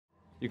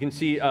You can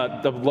see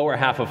the lower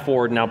half of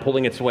Ford now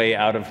pulling its way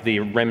out of the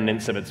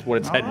remnants of what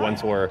its head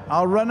once were.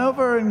 I'll run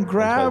over and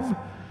grab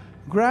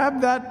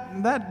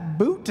that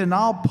boot and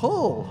I'll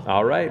pull.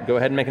 All right, go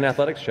ahead and make an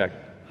athletics check.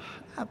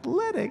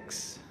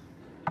 Athletics.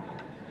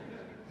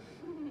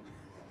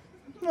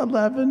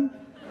 11.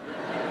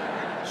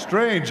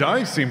 Strange,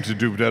 I seem to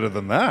do better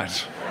than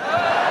that.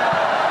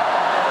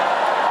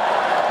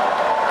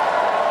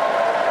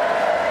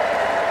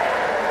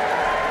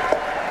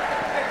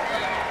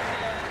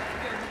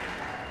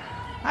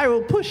 I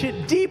will push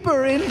it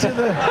deeper into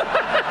the...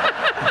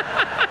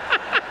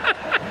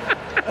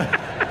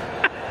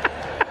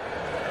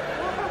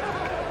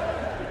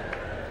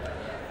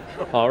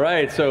 All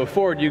right, so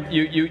Ford,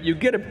 you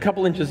get a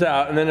couple inches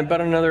out, and then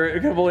about another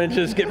couple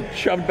inches get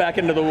shoved back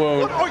into the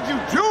wound. What are you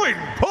doing?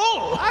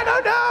 Pull! I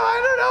don't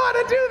know how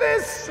to do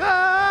this.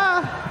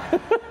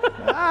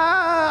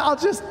 I'll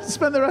just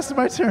spend the rest of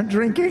my turn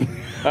drinking.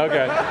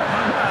 Okay.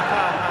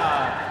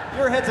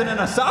 Your head's in an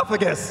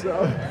esophagus.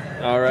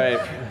 All right.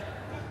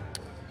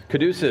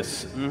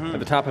 Caduceus, at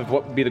the top of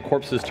what would be the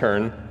corpse's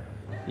turn,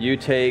 you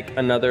take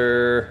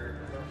another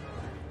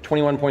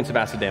 21 points of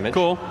acid damage.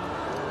 Cool.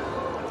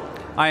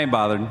 I ain't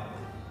bothered.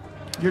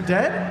 You're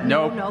dead?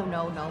 Nope.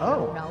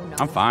 No.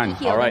 I'm fine. He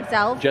healed All right,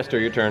 himself. Jester,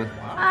 your turn.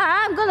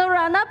 I'm gonna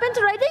run up and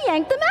try to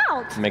yank them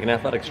out. Make an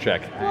athletics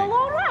check. Well,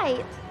 all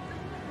right.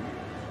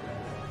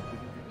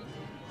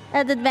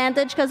 At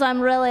advantage because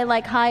I'm really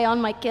like high on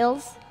my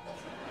kills.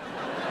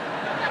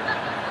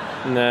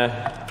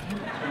 Nah.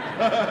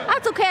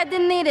 That's okay. I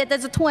didn't need it.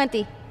 There's a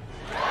 20.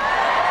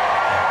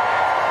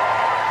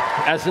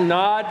 As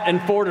Nod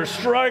and Ford are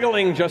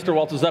struggling, Jester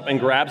waltzes up and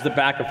grabs the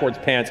back of Ford's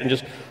pants and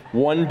just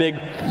one big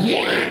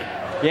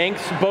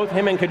yanks both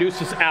him and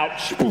Caduceus out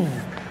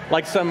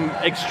like some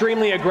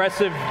extremely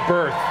aggressive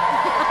birth.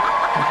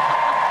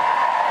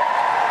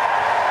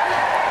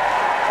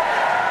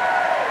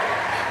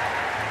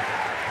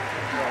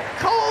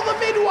 Call the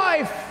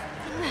midwife!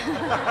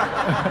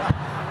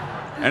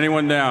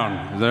 Anyone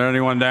down? Is there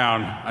anyone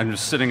down? I'm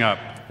just sitting up.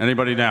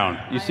 Anybody down?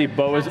 You see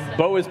Bo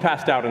is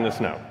passed out in the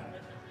snow.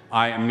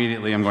 I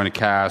immediately am going to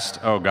cast,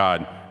 oh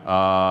God,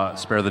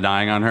 Spare the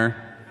Dying on her.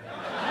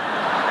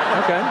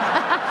 Okay.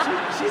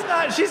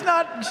 She's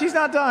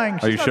not dying.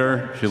 Are you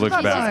sure? She looks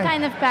She's bad.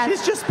 kind of bad.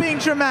 She's just being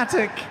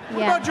dramatic. What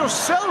Yeah. about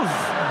yourself?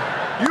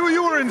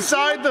 You were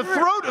inside the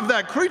throat of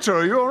that creature.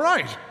 Are you all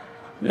right?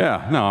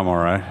 Yeah, no, I'm all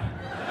right.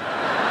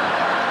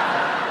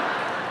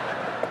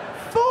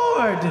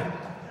 Ford,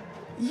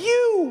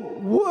 you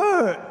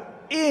were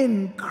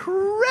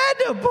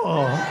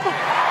incredible.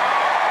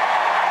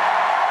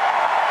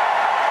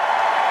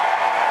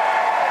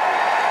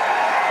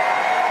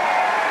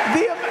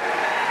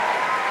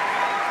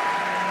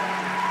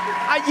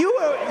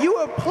 You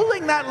were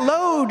pulling that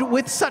load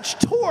with such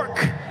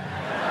torque.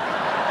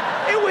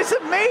 It was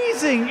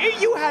amazing.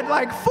 You had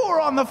like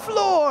 4 on the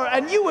floor,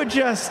 and you were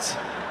just.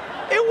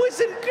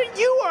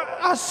 You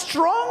are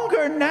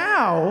stronger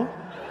now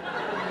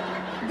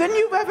than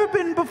you've ever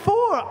been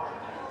before.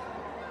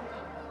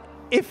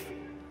 If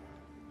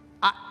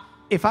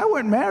I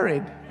weren't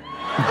married.